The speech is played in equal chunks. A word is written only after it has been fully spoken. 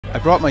I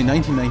brought my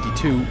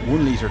 1992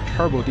 1-litre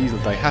turbo diesel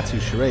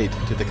Daihatsu Charade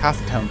to the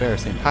Castletownbere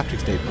St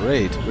Patrick's Day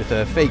parade with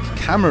a fake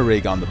camera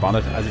rig on the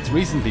bonnet, as it's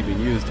recently been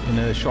used in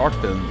a short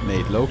film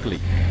made locally.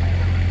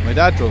 My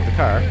dad drove the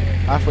car.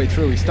 Halfway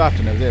through he stopped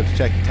and I was able to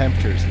check the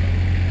temperatures.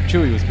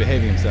 Chewie was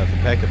behaving himself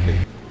impeccably.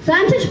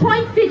 Vantage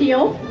Point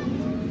Video,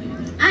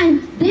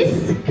 and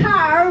this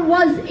car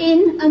was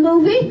in a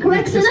movie,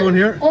 correct? This one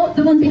here? Oh,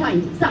 the one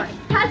behind, sorry.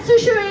 Daihatsu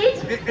Charade.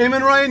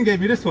 Eamon Ryan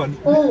gave me this one.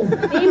 Oh,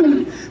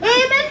 Eamon.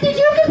 Eamon, did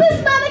you give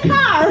this man a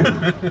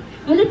car?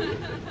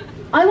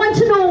 I want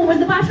to know, will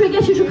the battery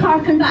get you to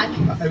Cork and back?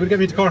 It would get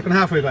me to Cork and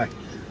halfway back.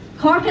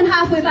 Cork and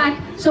halfway back,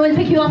 so I'll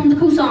pick you up in the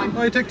Cousin.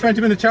 I take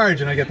 20-minute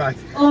charge and I get back.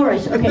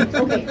 Alright,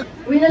 okay.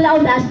 We'll allow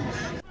that.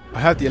 I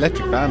have the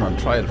electric van on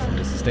trial from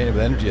the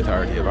Sustainable Energy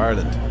Authority of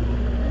Ireland.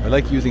 I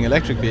like using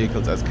electric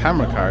vehicles as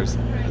camera cars,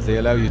 as they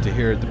allow you to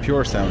hear the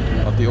pure sound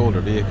of the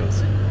older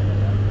vehicles.